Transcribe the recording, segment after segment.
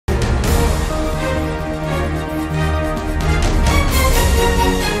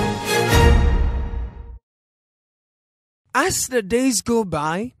As the days go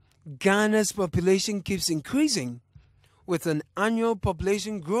by, Ghana's population keeps increasing, with an annual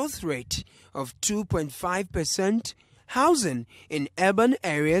population growth rate of 2.5%. Housing in urban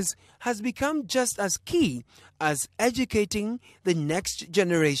areas has become just as key as educating the next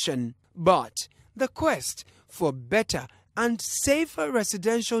generation. But the quest for better and safer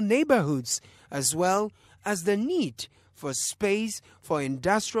residential neighborhoods, as well as the need for space for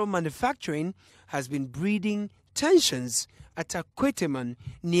industrial manufacturing, has been breeding tensions at Akweteyman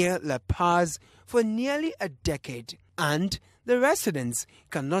near La Paz for nearly a decade, and the residents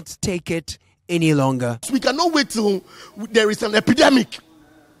cannot take it any longer. We cannot wait till there is an epidemic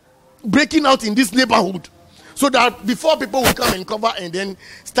breaking out in this neighborhood, so that before people will come and cover and then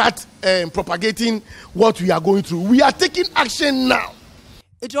start propagating what we are going through. We are taking action now.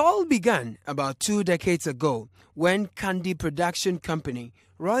 It all began about 2 decades ago when candy production company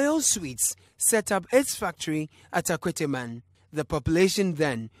Royal Sweets set up its factory at Akweteyman. The population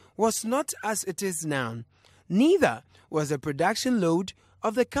then was not as it is now. Neither was the production load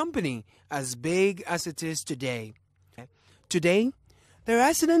of the company as big as it is today. Today, the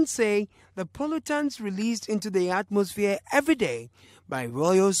residents say the pollutants released into the atmosphere every day by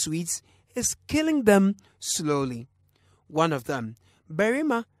Royal Sweets is killing them slowly. One of them,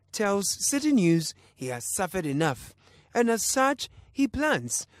 Berima, tells City News he has suffered enough, and as such, he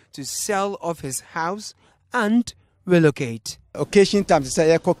plans to sell off his house and relocate. Occasion times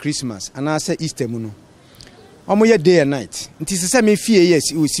say Christmas and I say Easter muno. Omo day and night. Nti se say me fie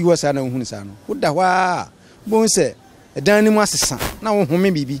yes we see what na hu sa no. Wo da wa bon say edan ni mu asesa na wo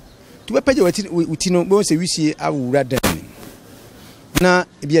home bibi. To be page wuti no bon say wisie awura dan. Na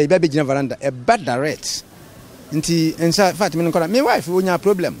bia iba be gina veranda e bad direct. Nti ensa fact me nkola me wife wo nya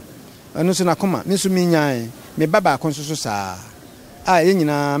problem. Anu so na koma me so me nya me baba konso so sa. Ye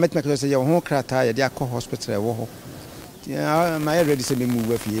nyina metma say ye ho krata ye de akọ hospital e wo ho. My ready to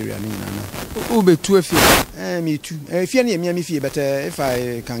move off here. Ube to a few. Me too. If you need me, but if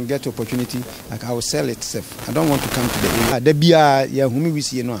I can get opportunity, like I will sell it safe. I don't want to come to the area. The beer, yeah, whom we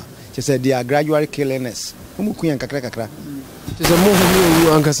see no. She said they are gradually killing us. Whom we can kakra. There's a more who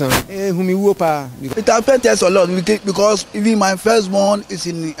you uncle son. Whom you whoop. It affects us a lot because even my firstborn is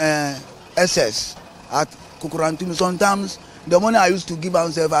in SS at Kukurantum. Sometimes the money I used to give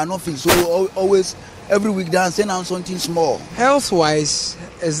myself, I don't feel so always. Every week they send out something small. Health-wise,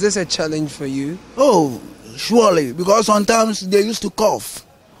 is this a challenge for you? Oh, surely, because sometimes they used to cough.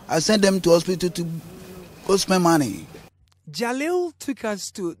 I sent them to hospital to go spend money. Jalil took us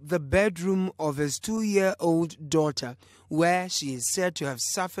to the bedroom of his 2-year-old daughter, where she is said to have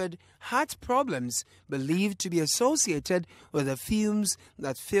suffered heart problems believed to be associated with the fumes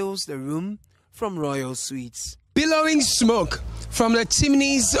that fills the room from Royal Sweets. Billowing smoke from the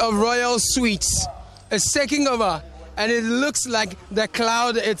chimneys of Royal Sweets is taking over, and it looks like the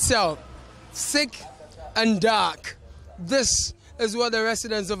cloud itself, thick and dark. This is what the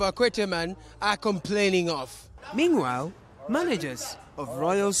residents of Akweteyman are complaining of. Meanwhile, managers of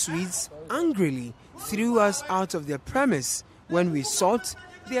Royal Sweets angrily threw us out of their premise when we sought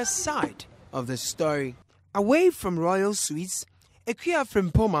their side of the story. Away from Royal Sweets,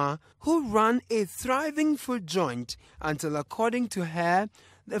 Akweteyman Poma, who ran a thriving food joint until, according to her,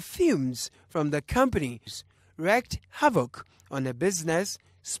 the fumes from the companies wreaked havoc on the business,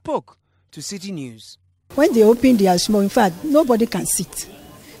 spoke to City News. When they open their small, in fact, nobody can sit.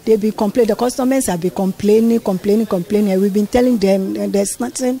 They be complaining. The customers have been complaining. We've been telling them there's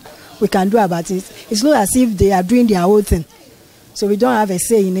nothing we can do about it. It's not as if they are doing their own thing. So we don't have a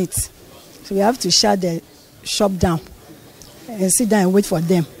say in it. So we have to shut the shop down and sit down and wait for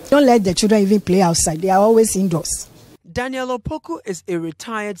them. Don't let the children even play outside. They are always indoors. Daniel Opoku is a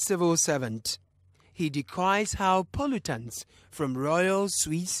retired civil servant. He decries how pollutants from Royal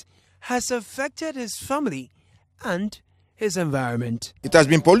Sweets has affected his family and his environment. It has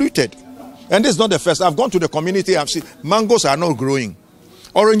been polluted. And this is not the first. I've gone to the community. I've seen mangoes are not growing.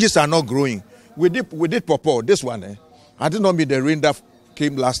 Oranges are not growing. We did pawpaw, this one. I did not mean the rain that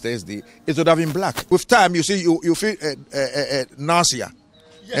came last Thursday. It would have been black. With time, you see, you feel nausea.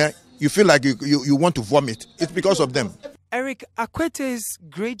 Yes. You feel like you want to vomit. It's because of them. Eric Akwetey's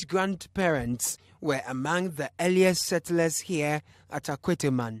great-grandparents were among the earliest settlers here at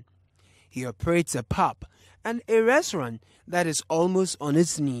Akweteyman. He operates a pub and a restaurant that is almost on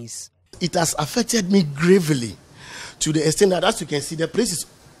its knees. It has affected me gravely to the extent that, as you can see, the place is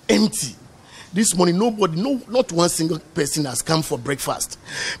empty. This morning, not one single person has come for breakfast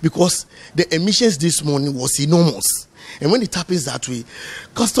because the emissions this morning was enormous. And when it happens that way,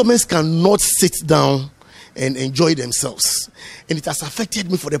 customers cannot sit down and enjoy themselves. And it has affected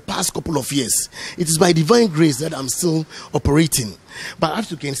me for the past couple of years. It is by divine grace that I'm still operating. But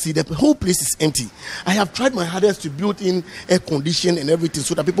as you can see, the whole place is empty. I have tried my hardest to build in air condition and everything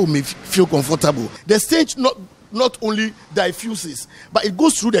so that people may feel comfortable. The stench not only diffuses, but it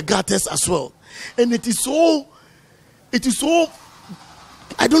goes through the gutters as well. And it is so,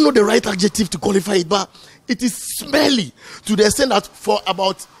 I don't know the right adjective to qualify it, but it is smelly to the extent that for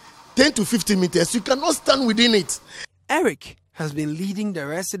about 10 to 15 meters, you cannot stand within it. Eric has been leading the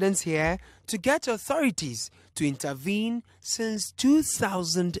residents here to get authorities to intervene since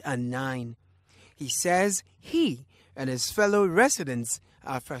 2009. He says he and his fellow residents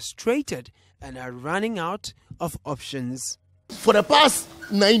are frustrated and are running out of options. For the past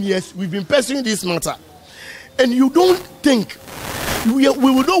 9 years, we've been pursuing this matter. And you don't think we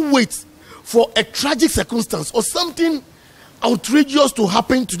will not wait for a tragic circumstance or something outrageous to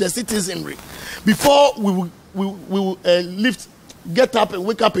happen to the citizenry before we will get up and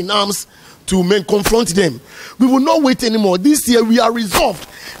wake up in arms to confront them. We will not wait anymore. This year we are resolved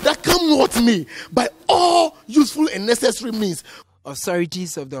that come what may, by all useful and necessary means.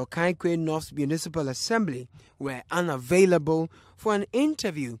 Authorities of the Akweteyman North Municipal Assembly were unavailable for an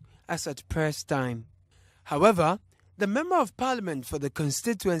interview as at press time. However, the Member of Parliament for the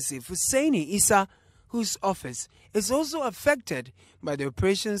constituency, Fusaini Issa, whose office is also affected by the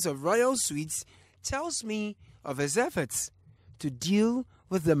operations of Royal Suites, tells me of his efforts to deal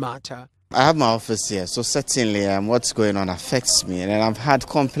with the matter. I have my office here, so certainly what's going on affects me, and I've had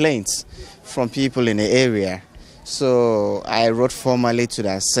complaints from people in the area. So I wrote formally to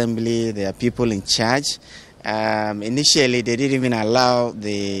the assembly. There are people in charge. Initially, they didn't even allow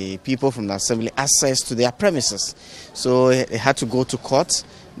the people from the assembly access to their premises. So they had to go to court.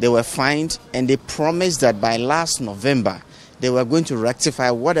 They were fined, and they promised that by last November, they were going to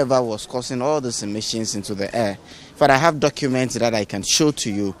rectify whatever was causing all these emissions into the air. But I have documents that I can show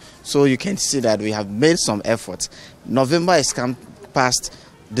to you, so you can see that we have made some efforts. November has come past,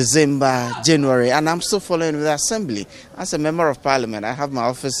 December, January, and I'm still following with the assembly. As a member of parliament, I have my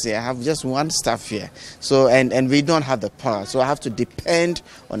office here. I have just one staff here. So, and we don't have the power. So I have to depend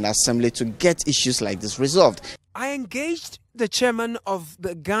on the assembly to get issues like this resolved. I engaged the chairman of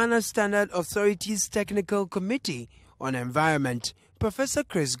the Ghana Standard Authority's Technical Committee on Environment, Professor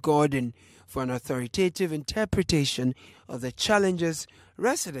Chris Gordon, for an authoritative interpretation of the challenges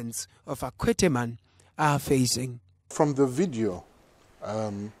residents of Akweteyman are facing. From the video,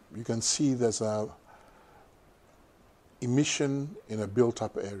 you can see there's a emission in a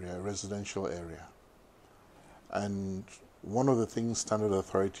built-up area, a residential area. And one of the things Standard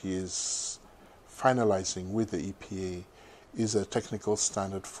Authority is finalizing with the EPA is a technical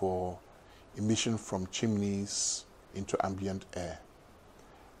standard for emission from chimneys into ambient air.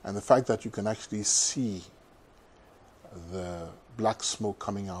 And the fact that you can actually see the black smoke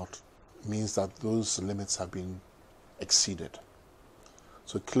coming out means that those limits have been exceeded.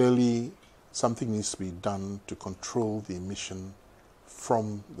 So clearly, something needs to be done to control the emission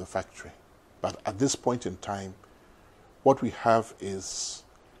from the factory. But at this point in time, what we have is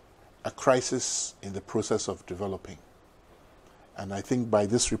a crisis in the process of developing. And I think by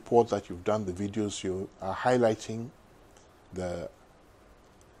this report that you've done, the videos, you are highlighting the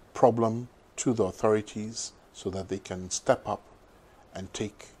problem to the authorities so that they can step up and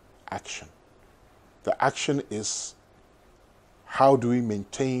take action. The action is, how do we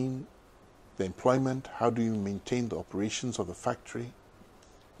maintain the employment? How do we maintain the operations of the factory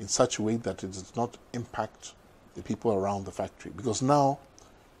in such a way that it does not impact the people around the factory? Because now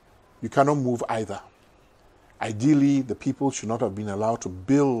you cannot move either. Ideally, the people should not have been allowed to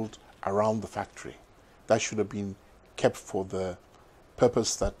build around the factory. That should have been kept for the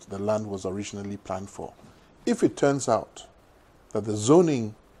purpose that the land was originally planned for. If it turns out that the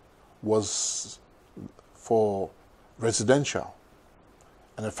zoning was for residential,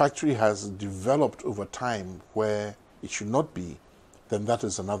 and a factory has developed over time where it should not be, then that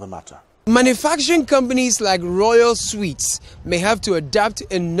is another matter. Manufacturing companies like Royal Suites may have to adapt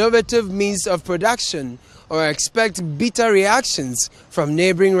innovative means of production or expect bitter reactions from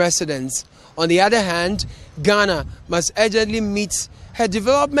neighboring residents. On the other hand, Ghana must urgently meet her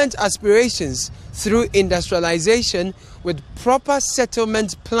development aspirations through industrialization with proper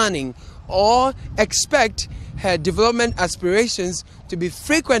settlement planning, or expect her development aspirations to be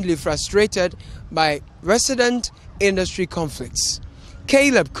frequently frustrated by resident industry conflicts.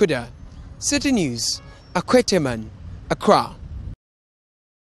 Caleb Kuda, City News, Akweteyman, Accra.